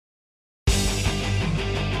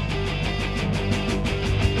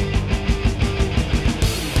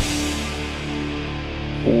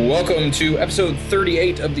welcome to episode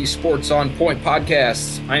 38 of the Sports on Point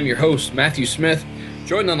podcast. I'm your host, Matthew Smith,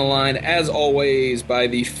 joined on the line, as always, by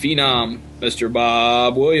the phenom, Mr.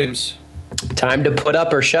 Bob Williams. Time to put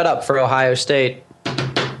up or shut up for Ohio State.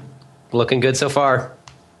 Looking good so far.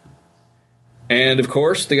 And, of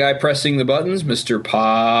course, the guy pressing the buttons, Mr.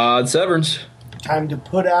 Pod Severns. Time to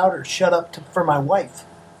put out or shut up for my wife.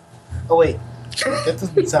 Oh, wait. That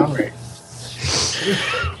doesn't sound right.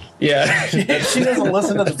 Yeah. She doesn't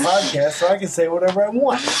listen to the podcast, so I can say whatever I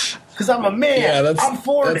want. Because I'm a man. Yeah, I'm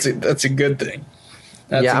 40. That's a good thing.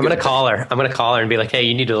 I'm going to call her. I'm going to call her and be like, hey,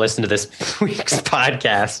 you need to listen to this week's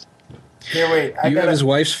podcast. Here, wait. You have his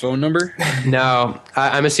wife's phone number? No.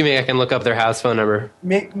 I'm assuming I can look up their house phone number.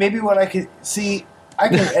 Maybe what I could see, I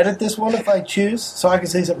can edit this one if I choose, so I can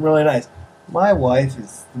say something really nice. My wife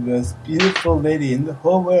is the most beautiful lady in the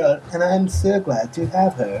whole world, and I'm so glad to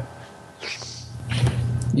have her.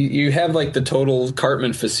 You have like the total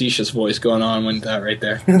Cartman facetious voice going on with that right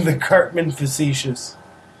there. The Cartman facetious.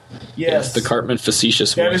 Yes, the Cartman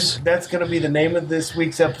facetious voice. That's going to be the name of this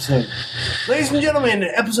week's episode. Ladies and gentlemen,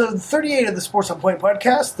 episode 38 of the Sports on Point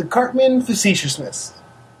podcast, the Cartman facetiousness.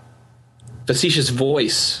 Facetious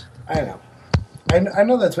voice. I know. I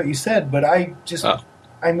know that's what you said, but I just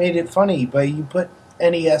I made it funny. But you put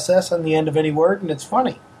NESS on the end of any word, and it's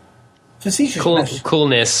funny. Facetiousness.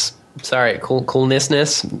 Coolness. Sorry,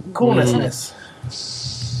 coolnessness. Coolnessness.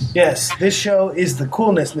 Yes, this show is the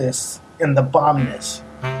coolnessness and the bombness.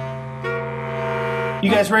 You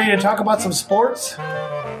guys ready to talk about some sports?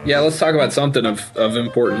 Yeah, let's talk about something of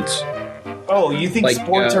importance. Oh, you think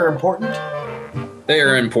sports are important? They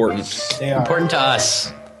are important. They are. Important to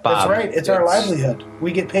us, Bob. That's right. It's our livelihood.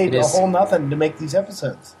 We get paid a whole nothing to make these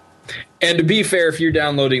episodes. And to be fair, if you're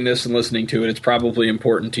downloading this and listening to it, it's probably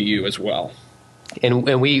important to you as well. And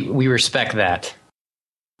we respect that.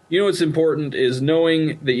 You know what's important is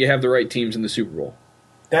knowing that you have the right teams in the Super Bowl.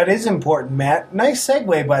 That is important, Matt. Nice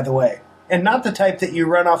segue, by the way. And not the type that you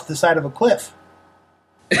run off the side of a cliff.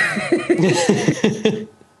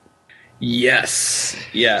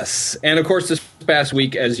 Yes. And, of course, this past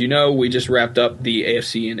week, as you know, we just wrapped up the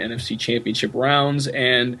AFC and NFC championship rounds.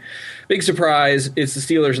 And big surprise, it's the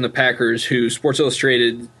Steelers and the Packers, who Sports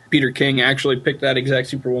Illustrated, Peter King, actually picked that exact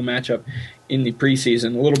Super Bowl matchup in the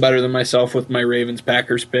preseason. A little better than myself with my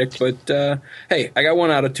Ravens-Packers pick. But, hey, I got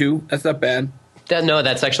 1 out of 2. That's not bad. No,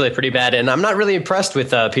 that's actually pretty bad. And I'm not really impressed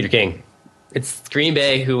with Peter King. It's Green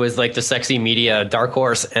Bay, who was like the sexy media dark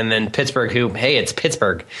horse, and then Pittsburgh, who, hey, it's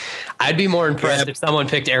Pittsburgh. I'd be more impressed if someone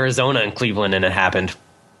picked Arizona and Cleveland and it happened.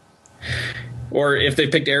 Or if they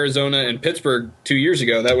picked Arizona and Pittsburgh 2 years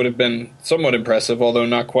ago, that would have been somewhat impressive, although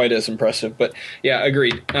not quite as impressive. But, yeah,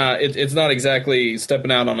 agreed. It's not exactly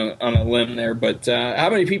stepping out on a limb there. But how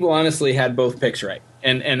many people honestly had both picks right?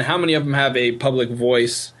 And how many of them have a public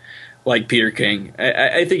voice like Peter King?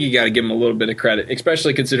 I think you got to give him a little bit of credit,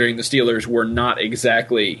 especially considering the Steelers were not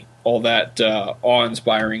exactly all that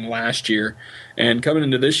awe-inspiring last year. And coming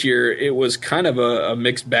into this year, it was kind of a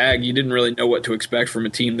mixed bag. You didn't really know what to expect from a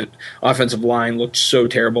team that offensive line looked so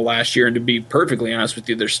terrible last year. And to be perfectly honest with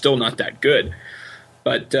you, they're still not that good.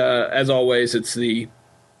 But as always, it's the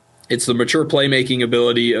mature playmaking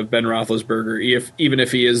ability of Ben Roethlisberger. Even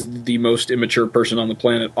if he is the most immature person on the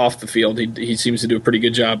planet off the field, he seems to do a pretty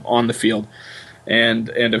good job on the field. And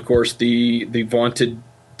of course the vaunted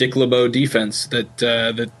Dick LeBeau defense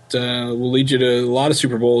that will lead you to a lot of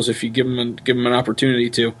Super Bowls if you give him an opportunity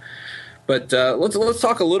to. But let's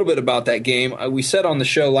talk a little bit about that game. We said on the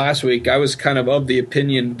show last week, I was kind of the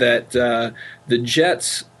opinion that the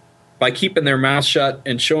Jets, by keeping their mouth shut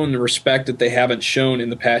and showing the respect that they haven't shown in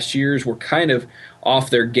the past years, were kind of off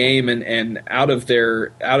their game and out of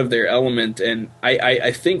their element. And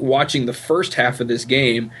I think watching the first half of this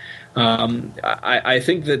game, I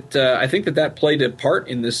think that played a part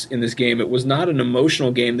in this game. It was not an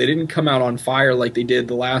emotional game. They didn't come out on fire like they did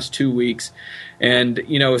the last 2 weeks. And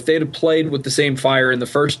if they'd have played with the same fire in the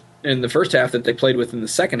first half that they played with in the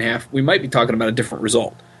second half, we might be talking about a different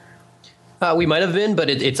result. We might have been, but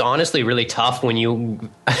it's honestly really tough when you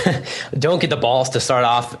don't get the balls to start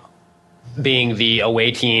off being the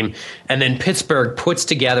away team, and then Pittsburgh puts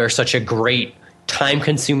together such a great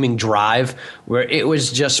time-consuming drive where it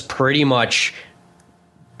was just pretty much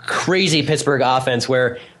crazy Pittsburgh offense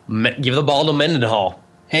where give the ball to Mendenhall.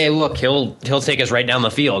 Hey, look, he'll take us right down the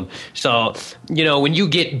field. So, when you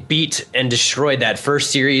get beat and destroyed that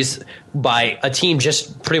first series by a team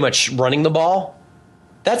just pretty much running the ball,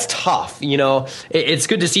 that's tough. It's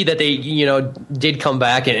good to see that they, did come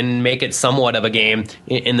back and make it somewhat of a game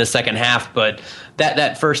in the second half. But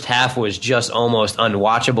that first half was just almost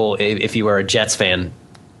unwatchable if you were a Jets fan.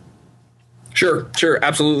 Sure,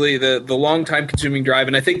 absolutely. The long time consuming drive,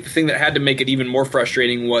 and I think the thing that had to make it even more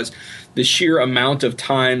frustrating was the sheer amount of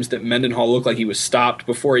times that Mendenhall looked like he was stopped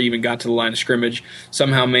before he even got to the line of scrimmage.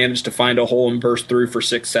 Somehow managed to find a hole and burst through for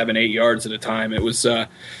 6, 7, 8 yards at a time. It was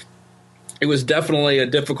definitely a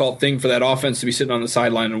difficult thing for that offense to be sitting on the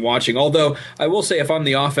sideline and watching. Although I will say, if I'm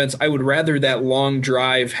the offense, I would rather that long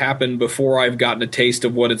drive happen before I've gotten a taste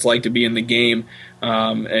of what it's like to be in the game.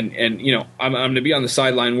 And you know, I'm going to be on the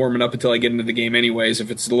sideline warming up until I get into the game anyways.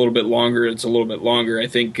 If it's a little bit longer, it's a little bit longer. I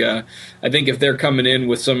think if they're coming in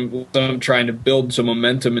with some trying to build some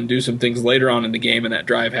momentum and do some things later on in the game, and that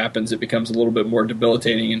drive happens, it becomes a little bit more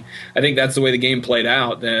debilitating. And I think that's the way the game played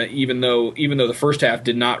out. Even though the first half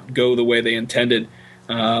did not go the way they intended,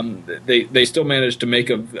 they still managed to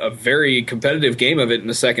make a very competitive game of it in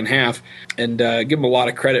the second half, and give them a lot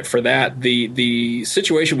of credit for that. The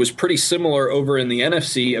situation was pretty similar over in the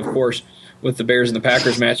NFC, of course, with the Bears and the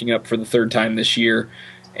Packers matching up for the third time this year.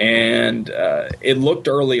 And it looked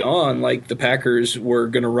early on like the Packers were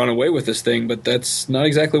going to run away with this thing, but that's not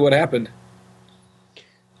exactly what happened.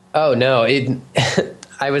 Oh, no.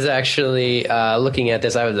 I was actually looking at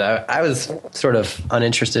this. I was sort of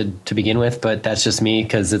uninterested to begin with, but that's just me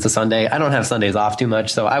because it's a Sunday. I don't have Sundays off too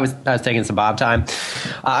much, so I was taking some Bob time.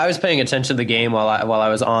 I was paying attention to the game while I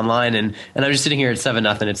was online, and I was just sitting here at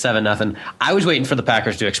 7-0. It's 7-0. I was waiting for the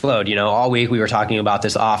Packers to explode. You know, all week we were talking about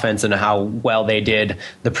this offense and how well they did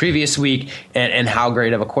the previous week, and how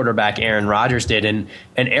great of a quarterback Aaron Rodgers did, and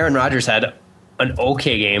Aaron Rodgers had an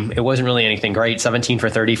okay game. It wasn't really anything great. 17 for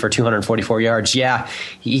 30 for 244 yards. Yeah,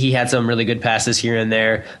 he had some really good passes here and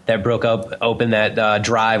there that broke open that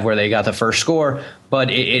drive where they got the first score. But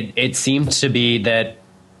it seemed to be that,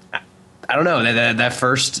 I don't know, that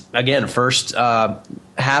first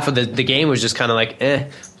half of the game was just kind of like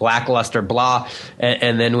lackluster, blah.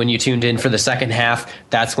 And then when you tuned in for the second half,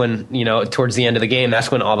 that's when, you know, towards the end of the game, that's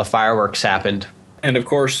when all the fireworks happened. And of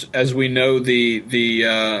course, as we know, the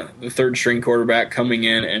third string quarterback coming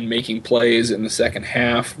in and making plays in the second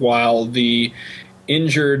half, while the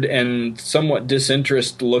injured and somewhat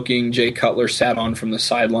disinterested-looking Jay Cutler sat on from the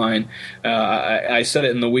sideline. I said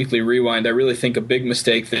it in the weekly rewind. I really think a big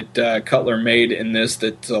mistake that Cutler made in this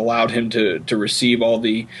that allowed him to receive all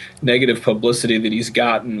the negative publicity that he's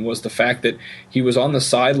gotten was the fact that he was on the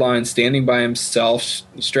sideline standing by himself,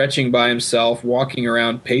 stretching by himself, walking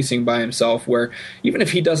around, pacing by himself, where even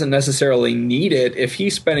if he doesn't necessarily need it, if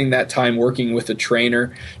he's spending that time working with a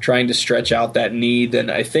trainer, trying to stretch out that knee, then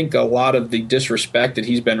I think a lot of the disrespect that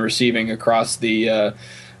he's been receiving across the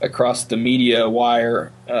media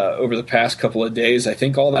wire over the past couple of days, I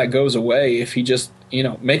think all that goes away if he just, you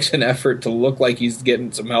know, makes an effort to look like he's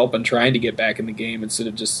getting some help and trying to get back in the game instead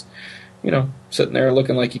of just, you know, sitting there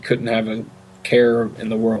looking like he couldn't have a care in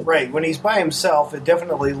the world. Right. When he's by himself, it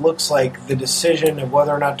definitely looks like the decision of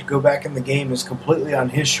whether or not to go back in the game is completely on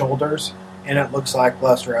his shoulders, and it looks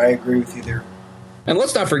lackluster. I agree with you there. And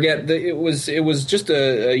let's not forget that it was just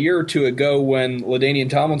a year or two ago when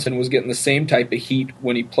LaDainian Tomlinson was getting the same type of heat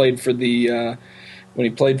when he played for the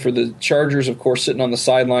Chargers, of course, sitting on the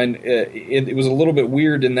sideline. It was a little bit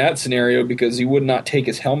weird in that scenario because he would not take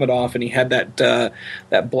his helmet off, and he had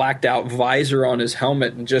that blacked out visor on his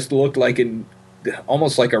helmet and just looked like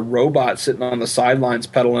almost like a robot sitting on the sidelines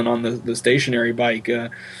pedaling on the stationary bike.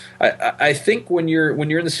 I think when you're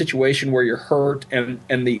in the situation where you're hurt and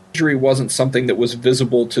the injury wasn't something that was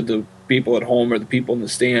visible to the people at home or the people in the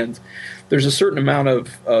stands, there's a certain amount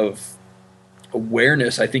of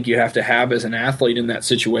awareness I think you have to have as an athlete in that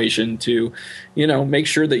situation to, you know, make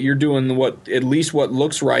sure that you're doing at least what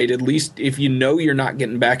looks right. At least if you know you're not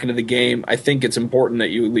getting back into the game, I think it's important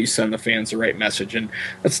that you at least send the fans the right message. And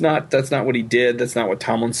that's not what he did. That's not what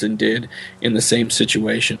Tomlinson did in the same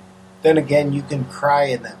situation. Then again, you can cry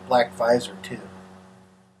in that black visor too.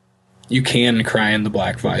 You can cry in the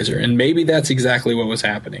black visor, and maybe that's exactly what was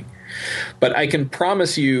happening. But I can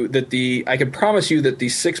promise you that the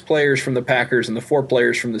 6 players from the Packers and the 4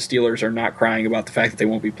 players from the Steelers are not crying about the fact that they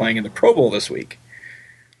won't be playing in the Pro Bowl this week.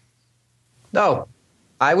 No,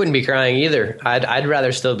 I wouldn't be crying either. I'd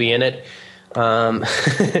rather still be in it.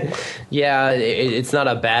 Yeah, it's not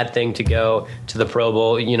a bad thing to go to the Pro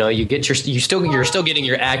Bowl. You know, you're still getting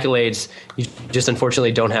your accolades. You just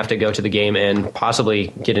unfortunately don't have to go to the game and possibly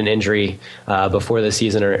get an injury before the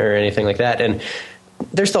season or anything like that. And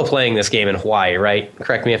they're still playing this game in Hawaii, right?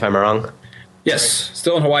 Correct me if I'm wrong. Yes,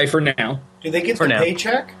 still in Hawaii for now. Do they get the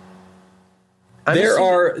paycheck?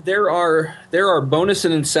 There are bonus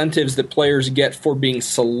and incentives that players get for being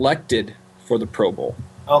selected for the Pro Bowl.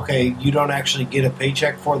 Okay, you don't actually get a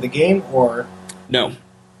paycheck for the game, or? No.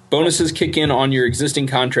 Bonuses kick in on your existing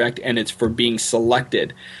contract, and it's for being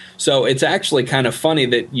selected. So it's actually kind of funny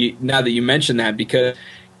that now that you mention that, because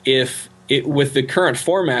with the current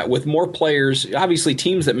format, with more players, obviously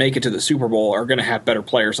teams that make it to the Super Bowl are going to have better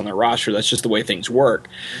players on their roster. That's just the way things work.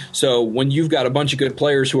 So when you've got a bunch of good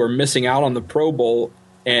players who are missing out on the Pro Bowl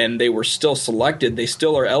and they were still selected, they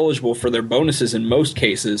still are eligible for their bonuses in most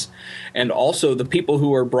cases. And also the people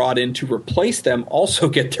who are brought in to replace them also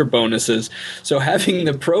get their bonuses. So having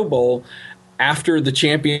the Pro Bowl after the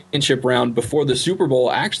championship round before the Super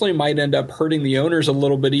Bowl actually might end up hurting the owners a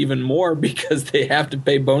little bit even more, because they have to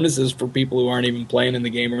pay bonuses for people who aren't even playing in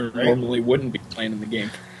the game or normally wouldn't be playing in the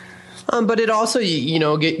game. But it also,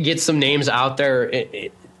 gets some names out there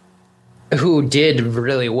who did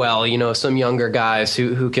really well, some younger guys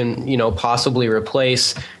who can, possibly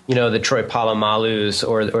replace, the Troy Palomalus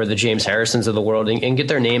or the James Harrisons of the world and get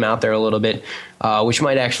their name out there a little bit, which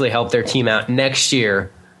might actually help their team out next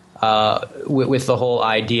year. With the whole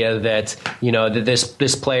idea that that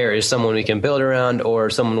this player is someone we can build around,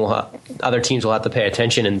 or other teams will have to pay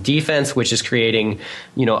attention in defense, which is creating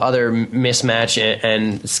other mismatch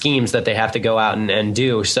and schemes that they have to go out and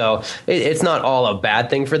do. So it's not all a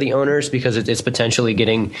bad thing for the owners, because it's potentially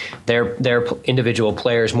getting their individual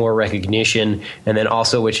players more recognition, and then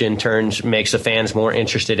also which in turn makes the fans more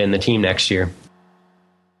interested in the team next year.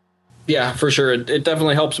 Yeah, for sure. It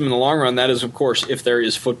definitely helps them in the long run. That is, of course, if there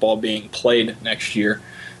is football being played next year.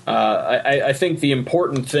 I think the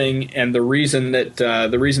important thing, and the reason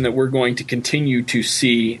that we're going to continue to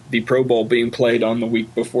see the Pro Bowl being played on the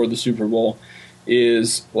week before the Super Bowl,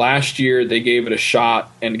 is last year they gave it a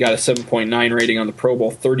shot and got a 7.9 rating on the Pro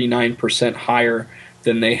Bowl, 39% higher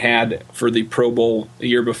than they had for the Pro Bowl the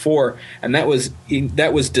year before, and that was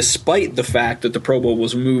despite the fact that the Pro Bowl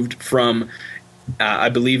was moved from I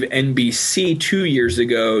believe NBC 2 years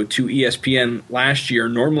ago to ESPN last year.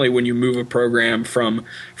 Normally when you move a program from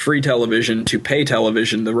free television to pay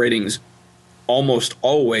television, the ratings almost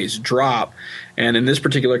always drop. And in this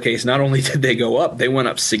particular case, not only did they go up, they went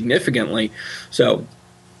up significantly. So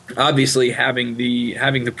obviously having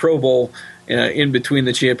the Pro Bowl in between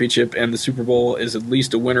the championship and the Super Bowl is at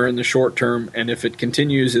least a winner in the short term. And if it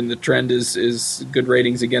continues and the trend is good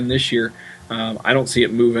ratings again this year, I don't see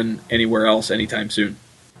it moving anywhere else anytime soon.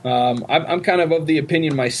 I'm kind of the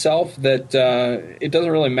opinion myself that it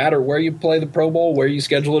doesn't really matter where you play the Pro Bowl, where you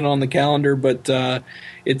schedule it on the calendar, but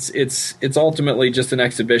it's ultimately just an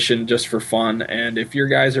exhibition just for fun. And if your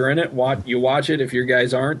guys are in it, you watch it. If your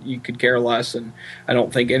guys aren't, you could care less. And I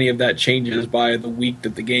don't think any of that changes by the week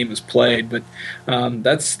that the game is played. But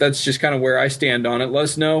that's just kind of where I stand on it. Let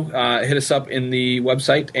us know. Hit us up in the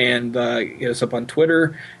website, and hit us up on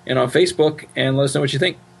Twitter and on Facebook, and let us know what you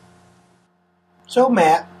think. So,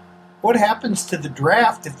 Matt, what happens to the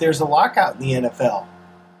draft if there's a lockout in the NFL?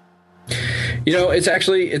 It's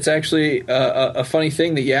actually a funny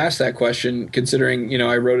thing that you asked that question, considering,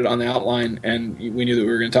 I wrote it on the outline and we knew that we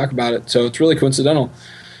were going to talk about it. So it's really coincidental.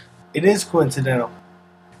 It is coincidental.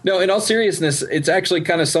 No, in all seriousness, it's actually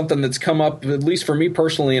kind of something that's come up, at least for me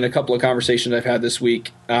personally, in a couple of conversations I've had this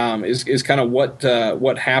week, is kind of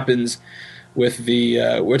what happens with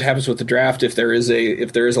the draft if there is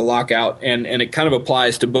a lockout, and it kind of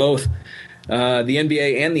applies to both the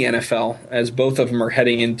NBA and the NFL, as both of them are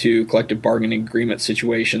heading into collective bargaining agreement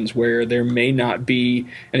situations where there may not be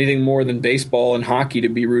anything more than baseball and hockey to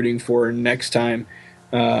be rooting for next time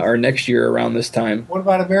or next year around this time. What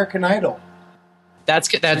about American Idol? That's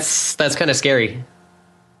kind of scary.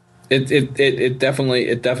 It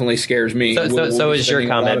definitely scares me. So is your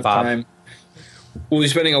comment, Bob? We'll be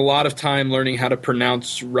spending a lot of time learning how to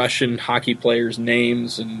pronounce Russian hockey players'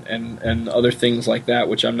 names and other things like that,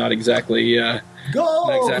 which I'm not exactly.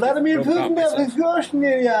 Vladimir Putin!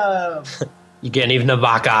 You can't even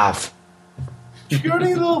Nabokov.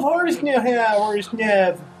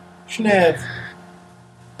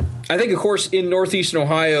 I think, of course, in northeastern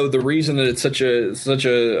Ohio, the reason that it's such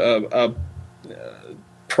a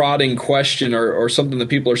prodding question or something that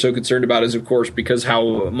people are so concerned about is, of course, because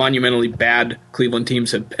how monumentally bad Cleveland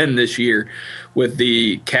teams have been this year, with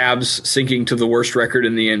the Cavs sinking to the worst record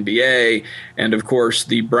in the NBA, and of course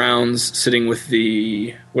the Browns sitting with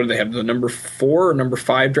the, what do they have, the number 4 or number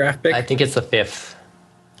 5 draft pick? I think it's the fifth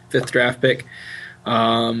draft pick.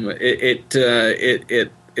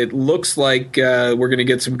 It looks like we're going to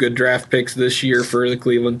get some good draft picks this year for the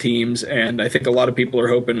Cleveland teams, and I think a lot of people are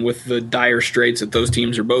hoping, with the dire straits that those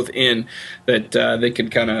teams are both in, that they can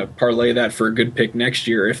kind of parlay that for a good pick next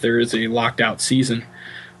year if there is a locked out season.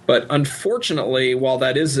 But unfortunately, while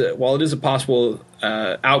it is a possible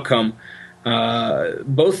outcome,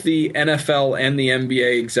 both the NFL and the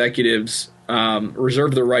NBA executives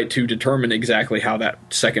reserve the right to determine exactly how that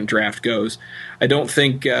second draft goes. I don't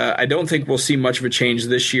think we'll see much of a change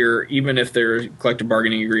this year, even if their collective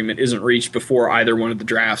bargaining agreement isn't reached before either one of the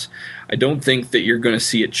drafts. I don't think that you're going to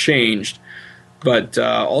see it changed. But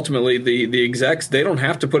ultimately, the execs, they don't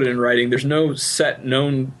have to put it in writing. There's no set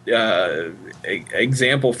known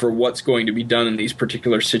example for what's going to be done in these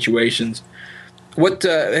particular situations. What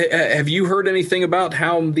have you heard anything about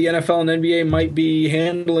how the NFL and NBA might be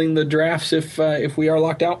handling the drafts if we are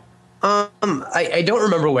locked out? I don't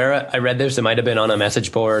remember where I read this. It might have been on a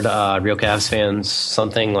message board, Real Cavs fans,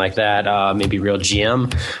 something like that, maybe Real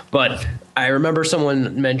GM. But I remember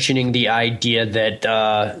someone mentioning the idea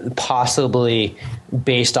that possibly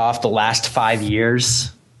based off the last 5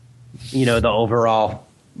 years, the overall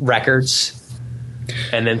records,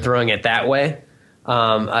 and then throwing it that way.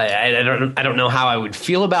 I don't know how I would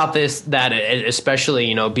feel about this. That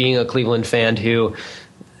especially being a Cleveland fan who,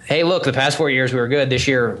 hey, look, the past 4 years we were good. This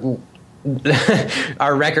year,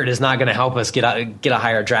 our record is not going to help us get a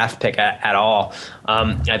higher draft pick at all.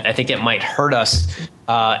 I think it might hurt us.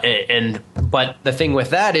 But the thing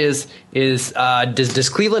with that is does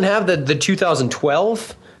Cleveland have the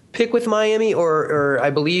 2012 pick with Miami, or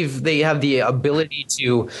I believe they have the ability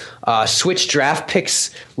to switch draft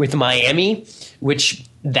picks with Miami, which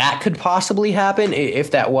that could possibly happen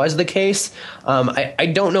if that was the case.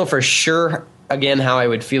 I don't know for sure, again, how I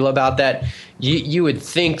would feel about that. You would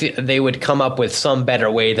think that they would come up with some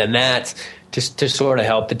better way than that to sort of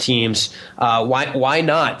help the teams. Why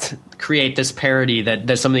not create this parity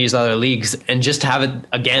that some of these other leagues and just have it,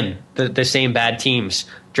 again, the same bad teams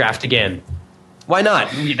draft again? Why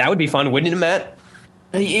not? That would be fun, wouldn't it, Matt?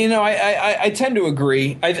 I tend to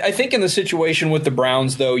agree. I think in the situation with the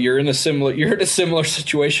Browns, though, you're in a similar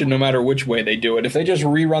situation no matter which way they do it. If they just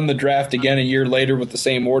rerun the draft again a year later with the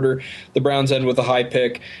same order, the Browns end with a high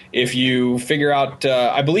pick. If you figure out,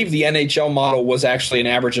 I believe the NHL model was actually an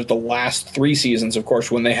average of the last 3 seasons, of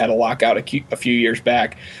course, when they had a lockout a few years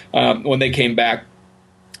back. When they came back,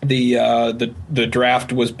 the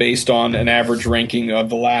draft was based on an average ranking of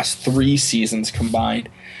the last 3 seasons combined.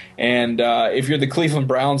 And if you're the Cleveland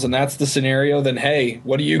Browns and that's the scenario, then hey,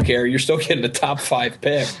 what do you care? You're still getting a top 5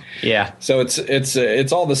 pick. Yeah. So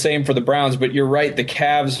it's all the same for the Browns. But you're right, the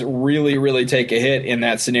Cavs really, really take a hit in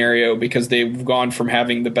that scenario because they've gone from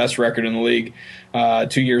having the best record in the league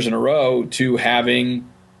 2 years in a row to having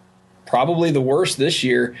probably the worst this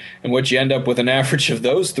year. And what you end up with an average of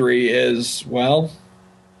those 3 is, well,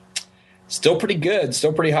 still pretty good,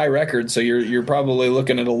 still pretty high record. So you're probably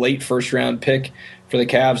looking at a late first round pick for the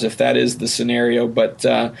Cavs if that is the scenario. But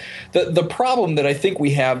the problem that I think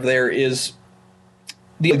we have there is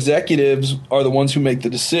the executives are the ones who make the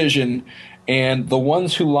decision, and the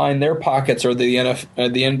ones who line their pockets are the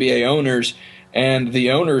NBA owners, and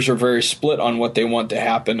the owners are very split on what they want to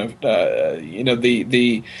happen.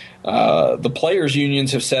 The players'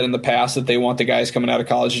 unions have said in the past that they want the guys coming out of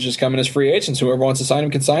college to just come in as free agents. Whoever wants to sign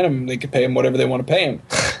them can sign them. They can pay them whatever they want to pay them.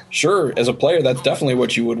 Sure, as a player, that's definitely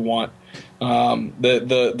what you would want.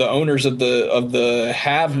 The owners of the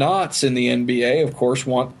have-nots in the NBA, of course,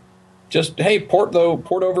 want just, hey, port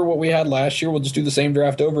over what we had last year. We'll just do the same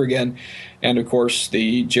draft over again. And of course,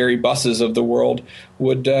 the Jerry Busses of the world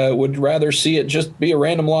would rather see it just be a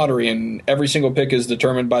random lottery, and every single pick is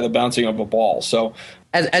determined by the bouncing of a ball. So,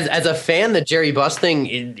 as a fan, the Jerry Buss thing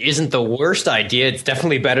isn't the worst idea. It's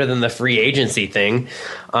definitely better than the free agency thing.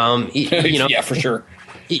 Yeah, for sure.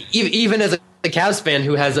 Even as a Cavs fan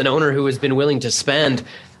who has an owner who has been willing to spend,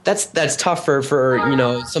 that's tough for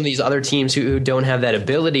some of these other teams who don't have that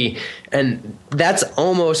ability, and that's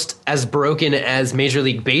almost as broken as Major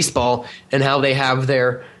League Baseball and how they have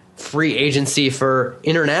their free agency for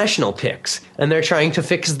international picks, and they're trying to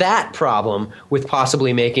fix that problem with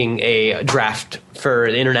possibly making a draft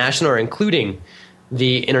for the international or including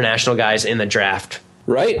the international guys in the draft.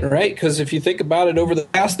 Right. Because if you think about it, over the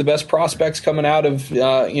past, the best prospects coming out of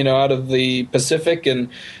the Pacific and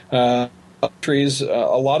countries, a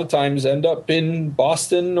lot of times end up in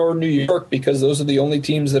Boston or New York, because those are the only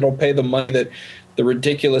teams that'll pay the money that the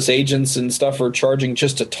ridiculous agents and stuff are charging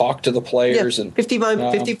just to talk to the players. Yeah, and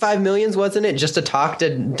 55 million, wasn't it, just to talk to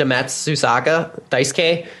Matsusaka,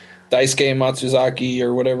 Daisuke Matsuzaki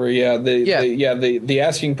or whatever. The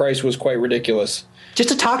asking price was quite ridiculous. Just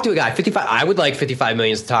to talk to a guy, 55. I would like 55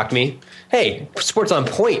 million to talk to me. Hey, Sports on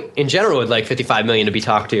Point in general would like 55 million to be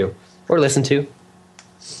talked to or listened to.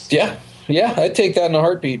 Yeah, I'd take that in a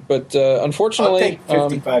heartbeat. But unfortunately, I'll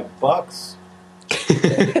take $55.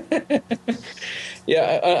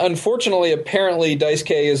 Yeah, unfortunately, apparently Dice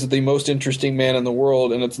K is the most interesting man in the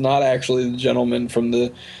world, and it's not actually the gentleman from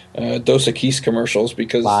the Dos Equis commercials.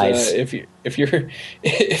 Because Lies. if you're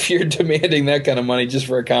if you're demanding that kind of money just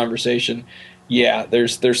for a conversation, yeah,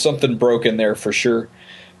 there's something broken there for sure.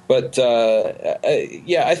 But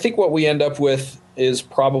yeah, I think what we end up with is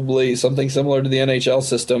probably something similar to the NHL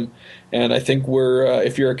system. And I think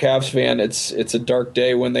if you're a Cavs fan, it's a dark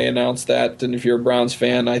day when they announce that. And if you're a Browns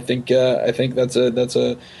fan, I think that's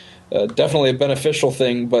a definitely a beneficial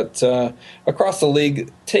thing. But across the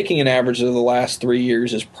league, taking an average of the last 3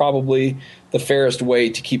 years is probably the fairest way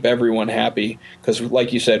to keep everyone happy. Because,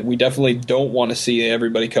 like you said, we definitely don't want to see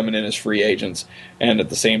everybody coming in as free agents. And at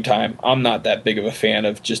the same time, I'm not that big of a fan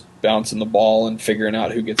of just bouncing the ball and figuring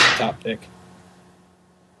out who gets the top pick.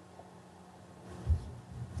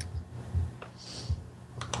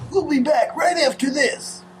 We'll be back right after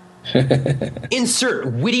this.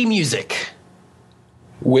 Insert witty music.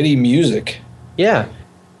 Witty music. Yeah.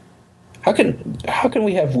 How can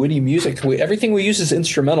we have witty music? Everything we use is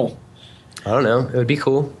instrumental. I don't know. It would be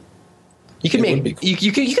cool. You could It would make be cool.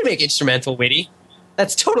 you could make instrumental witty.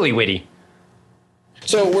 That's totally witty.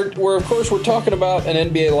 So we're of course we're talking about an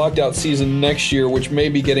NBA lockout season next year, which may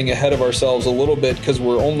be getting ahead of ourselves a little bit because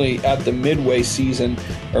we're only at the midway season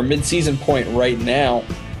or mid-season point right now.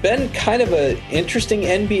 Been kind of an interesting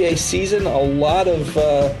NBA season. A lot of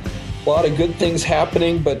good things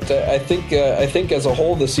happening, but I think as a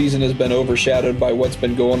whole the season has been overshadowed by what's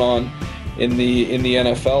been going on in the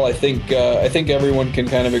NFL. I think everyone can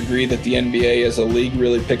kind of agree that the NBA as a league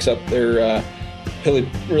really picks up their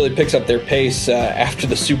pace after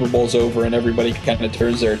the Super Bowl's over and everybody kind of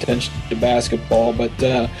turns their attention to basketball. But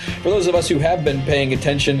for those of us who have been paying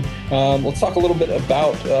attention, let's talk a little bit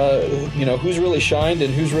about who's really shined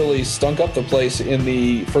and who's really stunk up the place in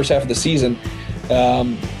the first half of the season.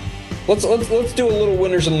 Let's do a little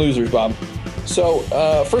winners and losers, Bob. So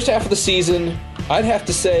first half of the season, I'd have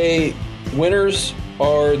to say winners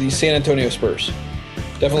are the San Antonio Spurs.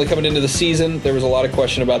 Definitely coming into the season, there was a lot of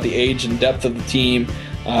question about the age and depth of the team.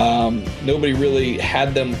 Nobody really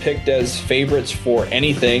had them picked as favorites for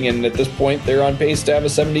anything, and at this point, they're on pace to have a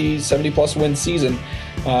 70-plus win season.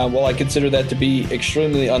 Well, I consider that to be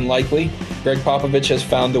extremely unlikely. Greg Popovich has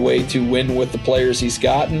found a way to win with the players he's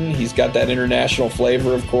gotten. He's got that international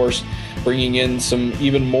flavor, of course, bringing in some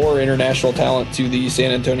even more international talent to the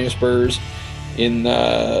San Antonio Spurs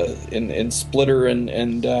in Splitter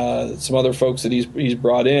and some other folks that he's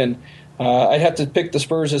brought in. I'd have to pick the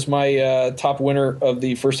Spurs as my top winner of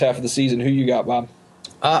the first half of the season. Who you got, Bob?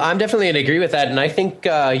 I'm definitely going to agree with that, and I think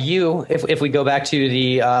if we go back to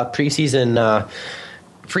the preseason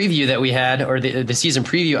preview that we had, or the season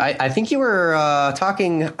preview, I think you were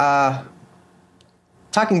talking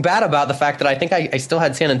bad about the fact that I think I still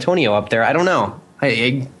had San Antonio up there. I don't know.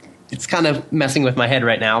 It's kind of messing with my head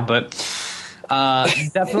right now, but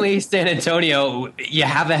definitely San Antonio. You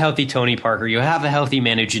have a healthy Tony Parker. You have a healthy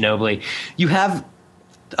Manu Ginobili. You have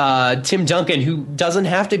Tim Duncan, who doesn't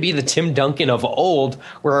have to be the Tim Duncan of old,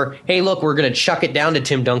 where, hey, look, we're going to chuck it down to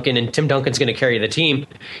Tim Duncan, and Tim Duncan's going to carry the team.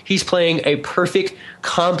 He's playing a perfect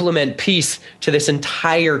complement piece to this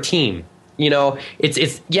entire team.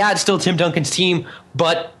 It's still Tim Duncan's team,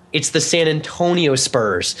 but it's the San Antonio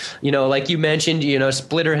Spurs. Like you mentioned,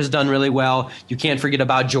 Splitter has done really well. You can't forget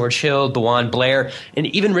about George Hill, DeJuan Blair, and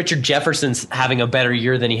even Richard Jefferson's having a better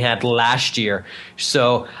year than he had last year.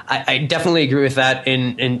 So I definitely agree with that.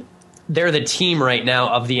 And they're the team right now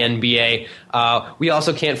of the NBA. We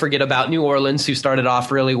also can't forget about New Orleans, who started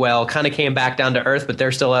off really well, kind of came back down to earth, but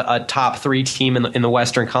they're still a top 3 team in the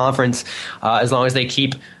Western Conference, as long as they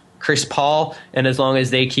keep Chris Paul, and as long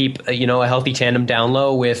as they keep a healthy tandem down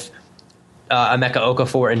low with Emeka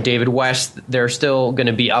Okafor and David West, they're still going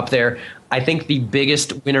to be up there. I think the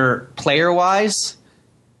biggest winner player-wise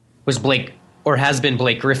was has been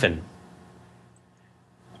Blake Griffin.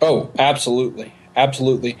 Oh, absolutely.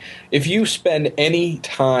 Absolutely. If you spend any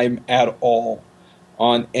time at all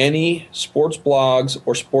on any sports blogs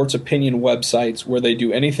or sports opinion websites where they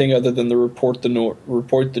do anything other than report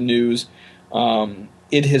the news,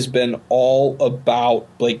 it has been all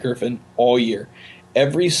about Blake Griffin all year.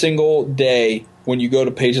 Every single day when you go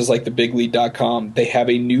to pages like thebiglead.com, they have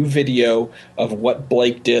a new video of what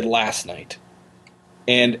Blake did last night.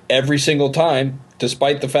 And every single time,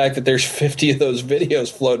 despite the fact that there's 50 of those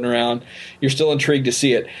videos floating around, you're still intrigued to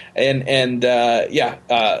see it. And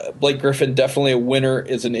Blake Griffin, definitely a winner,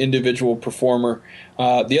 is an individual performer.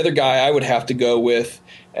 The other guy I would have to go with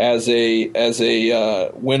as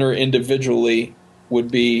a winner individually would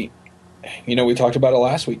be, we talked about it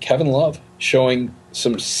last week, Kevin Love, showing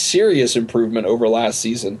some serious improvement over last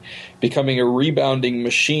season, becoming a rebounding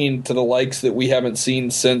machine to the likes that we haven't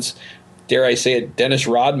seen since, dare I say it, Dennis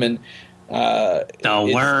Rodman.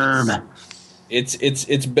 The worm.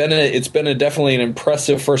 It's been definitely an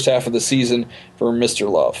impressive first half of the season for Mr.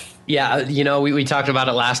 Love. Yeah, we talked about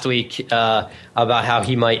it last week about how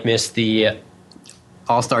he might miss the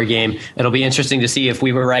All-Star game. It'll be interesting to see if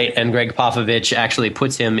we were right and Greg Popovich actually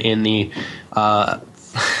puts him in the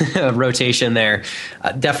rotation there.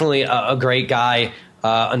 Definitely a great guy.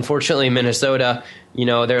 Unfortunately, Minnesota,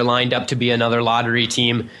 they're lined up to be another lottery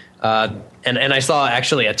team. And I saw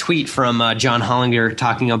actually a tweet from John Hollinger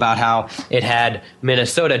talking about how it had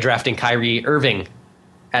Minnesota drafting Kyrie Irving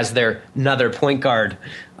as their another point guard,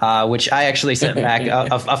 which I actually sent back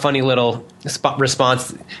a funny little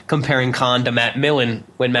response comparing Khan to Matt Millen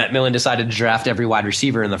when Matt Millen decided to draft every wide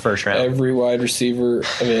receiver in the first round. Every wide receiver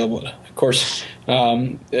available. Of course,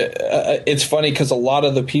 it's funny because a lot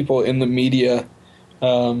of the people in the media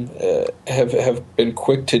have been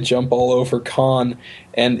quick to jump all over Khan,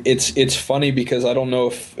 and it's funny because I don't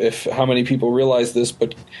know if how many people realize this,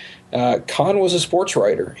 but Khan was a sports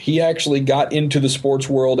writer. He actually got into the sports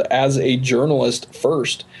world as a journalist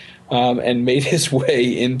first, and made his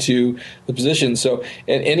way into the position. So,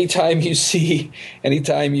 anytime you see Jay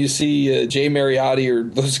Mariotti or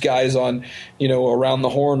those guys on Around the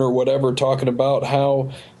Horn or whatever talking about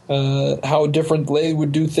how different they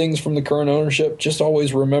would do things from the current ownership, just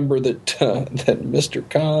always remember that Mr.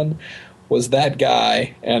 Khan was that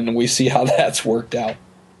guy, and we see how that's worked out.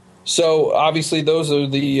 So obviously those are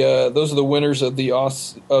the winners of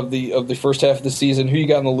the first half of the season. Who you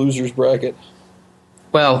got in the losers bracket?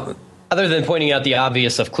 Well, other than pointing out the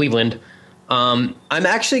obvious of Cleveland, I'm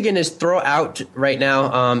actually going to throw out right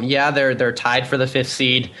now. They're tied for the 5th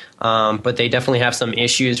seed, but they definitely have some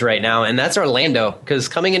issues right now, and that's Orlando. Because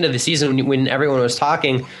coming into the season, when everyone was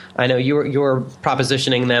talking, I know you were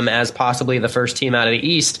propositioning them as possibly the first team out of the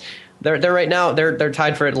East. They're right now they're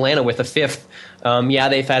tied for Atlanta with a 5th.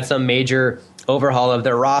 They've had some major overhaul of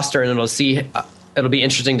their roster, and it'll be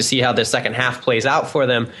interesting to see how the second half plays out for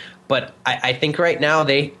them. But I think right now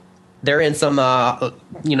they're in some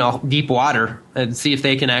deep water, and see if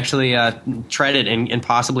they can actually tread it and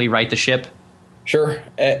possibly right the ship. Sure,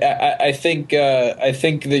 I think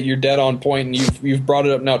that you're dead on point, and you've brought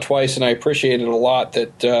it up now twice, and I appreciate it a lot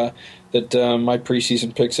that my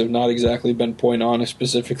preseason picks have not exactly been point on,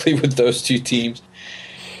 specifically with those two teams.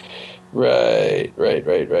 Right.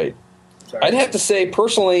 Sorry. I'd have to say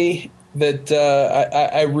personally that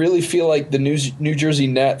I really feel like the New Jersey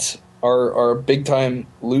Nets are a big-time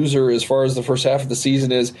loser as far as the first half of the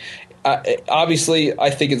season is. Obviously, I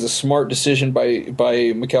think it's a smart decision by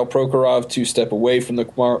Mikhail Prokhorov to step away from the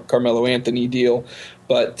Carmelo Anthony deal.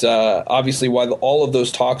 But obviously, while all of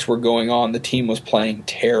those talks were going on, the team was playing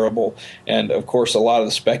terrible. And, of course, a lot of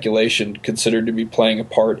the speculation considered to be playing a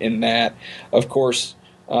part in that. Of course,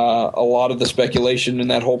 a lot of the speculation in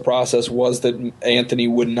that whole process was that Anthony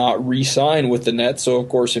would not re-sign with the Nets. So, of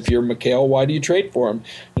course, if you're Mikhail, why do you trade for him?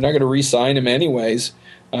 You're not going to re-sign him anyways.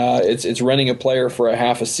 It's renting a player for a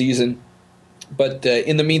half a season. But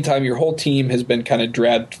in the meantime, your whole team has been kind of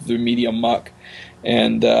dragged through the media muck.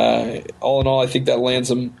 And all in all, I think that lands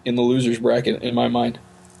them in the losers bracket in my mind.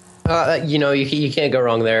 You can't go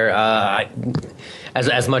wrong there.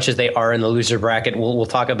 As much as they are in the loser bracket, we'll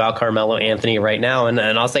talk about Carmelo Anthony right now, and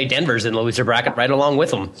I'll say Denver's in the loser bracket right along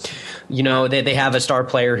with them. They have a star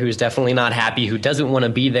player who's definitely not happy, who doesn't want to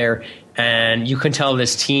be there, and you can tell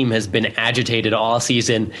this team has been agitated all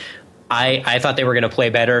season. I thought they were going to play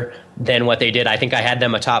better than what they did. I think I had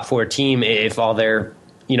them a top 4 team if all their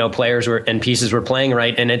players and pieces were playing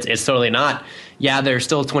right, and it's totally not. Yeah, they're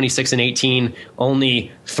still 26-18,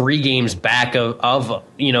 only 3 games back of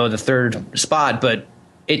the third spot, but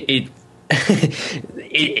it's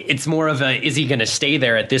more of a, is he going to stay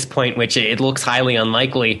there at this point, which it looks highly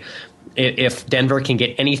unlikely. If Denver can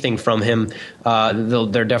get anything from him,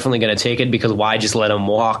 they're definitely going to take it, because why just let him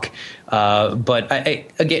walk? But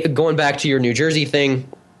again, going back to your New Jersey thing,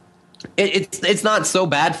 it's not so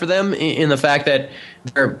bad for them in the fact that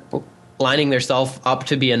they're lining themselves up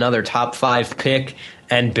to be another top 5 pick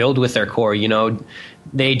and build with their core.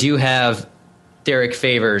 They do have Derek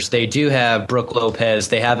Favors, they do have Brook Lopez,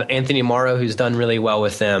 they have Anthony Morrow, who's done really well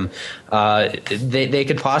with them. They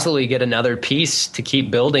could possibly get another piece to keep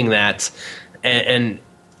building that. And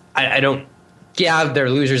I don't. Yeah, they're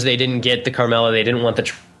losers. They didn't get the Carmelo. They didn't want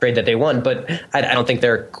the trade that they won, but I don't think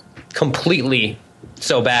they're completely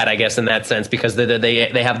so bad, I guess, in that sense, because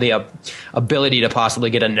they have the ability to possibly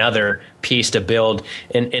get another piece to build.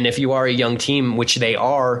 And if you are a young team, which they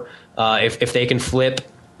are, if they can flip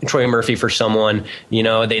Troy Murphy for someone.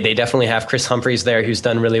 They definitely have Chris Humphreys there, who's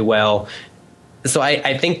done really well. So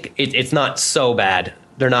I think it's not so bad.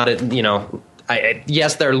 They're not,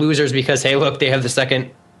 yes, they're losers because, hey, look, they have the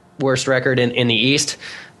second worst record in the East,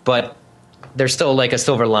 but there's still like a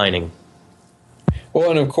silver lining. Well,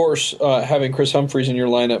 and of course, having Chris Humphreys in your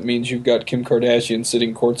lineup means you've got Kim Kardashian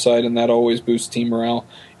sitting courtside, and that always boosts team morale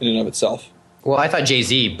in and of itself. Well, I thought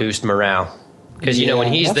Jay-Z boost morale because,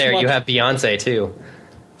 when he's there, you have Beyonce too.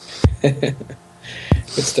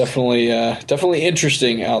 It's definitely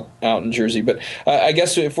interesting out in Jersey. But I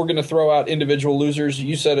guess if we're going to throw out individual losers,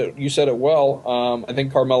 you said it well. I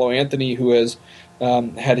think Carmelo Anthony, who has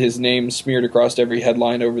had his name smeared across every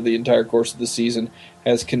headline over the entire course of the season,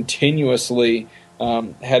 has continuously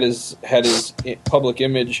had his public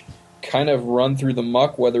image kind of run through the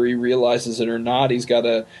muck, whether he realizes it or not. He's got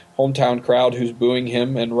a hometown crowd who's booing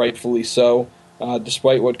him, and rightfully so,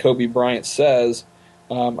 despite what Kobe Bryant says.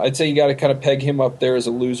 I'd say you got to kind of peg him up there as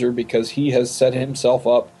a loser because he has set himself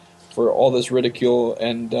up for all this ridicule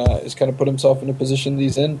and has kind of put himself in a position that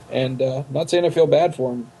he's in. And not saying I feel bad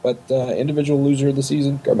for him, but individual loser of the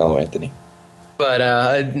season, Carmelo Anthony. But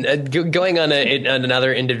going on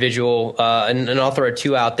another individual, and I'll throw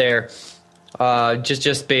two out there,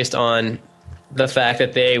 just based on the fact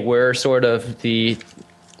that they were sort of the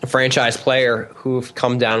franchise player who've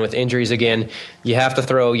come down with injuries again. You have to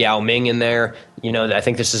throw Yao Ming in there. I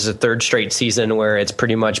think this is a third straight season where it's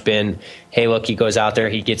pretty much been, hey, look, he goes out there,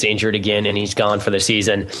 he gets injured again, and he's gone for the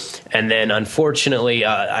season. And then, unfortunately,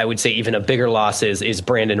 I would say even a bigger loss is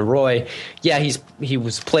Brandon Roy. Yeah, he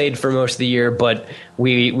was played for most of the year, but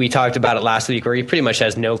we talked about it last week where he pretty much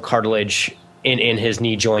has no cartilage in his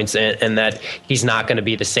knee joints, and that he's not going to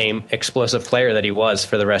be the same explosive player that he was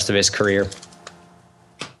for the rest of his career.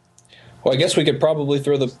 Well, I guess we could probably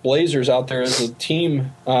throw the Blazers out there as a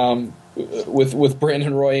team with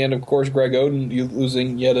Brandon Roy and, of course, Greg Oden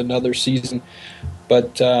losing yet another season.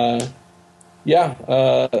 But, Greg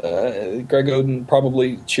Oden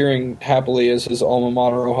probably cheering happily as his alma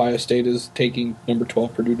mater, Ohio State, is taking number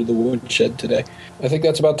 12 Purdue to the woodshed today. I think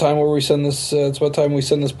that's about time we send this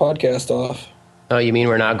podcast off. Oh, you mean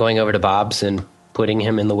we're not going over to Bob's and putting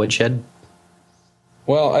him in the woodshed?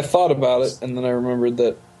 Well, I thought about it, and then I remembered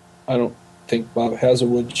that I don't think Bob has a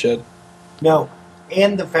woodshed. No,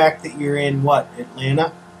 and the fact that you're in,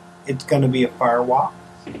 Atlanta? It's going to be a far walk.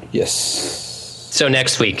 Yes. So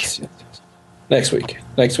next week. Next week,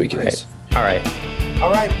 yes. All right.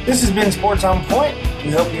 This has been Sports on Point.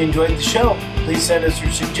 We hope you enjoyed the show. Please send us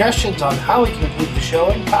your suggestions on how we can improve the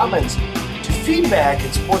show and comments to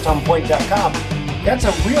feedback@sportsonpoint.com. That's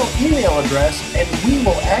a real email address, and we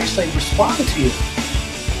will actually respond to you.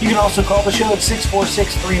 You can also call the show at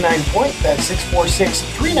 646-39-POINT. That's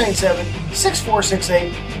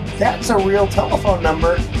 646-397-6468. That's a real telephone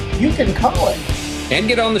number. You can call it. And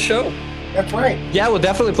get on the show. That's right. Yeah, we'll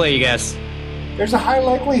definitely play you guys. There's a high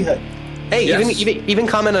likelihood. Hey, yes. even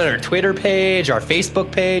comment on our Twitter page, our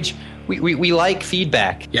Facebook page. We like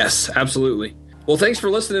feedback. Yes, absolutely. Well, thanks for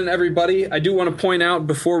listening, everybody. I do want to point out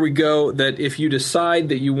before we go that if you decide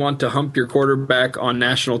that you want to hump your quarterback on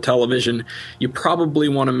national television, you probably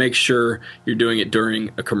want to make sure you're doing it during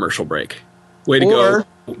a commercial break. Way to go,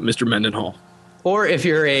 Mr. Mendenhall. Or if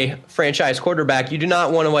you're a franchise quarterback, you do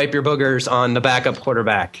not want to wipe your boogers on the backup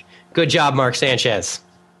quarterback. Good job, Mark Sanchez.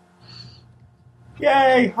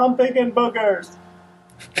 Yay, humping and boogers.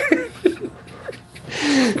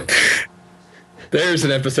 There's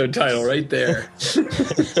an episode title right there.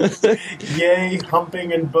 Yay,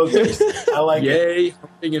 humping and boogers. I like it. Yay,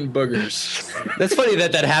 humping and boogers. That's funny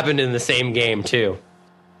that happened in the same game, too.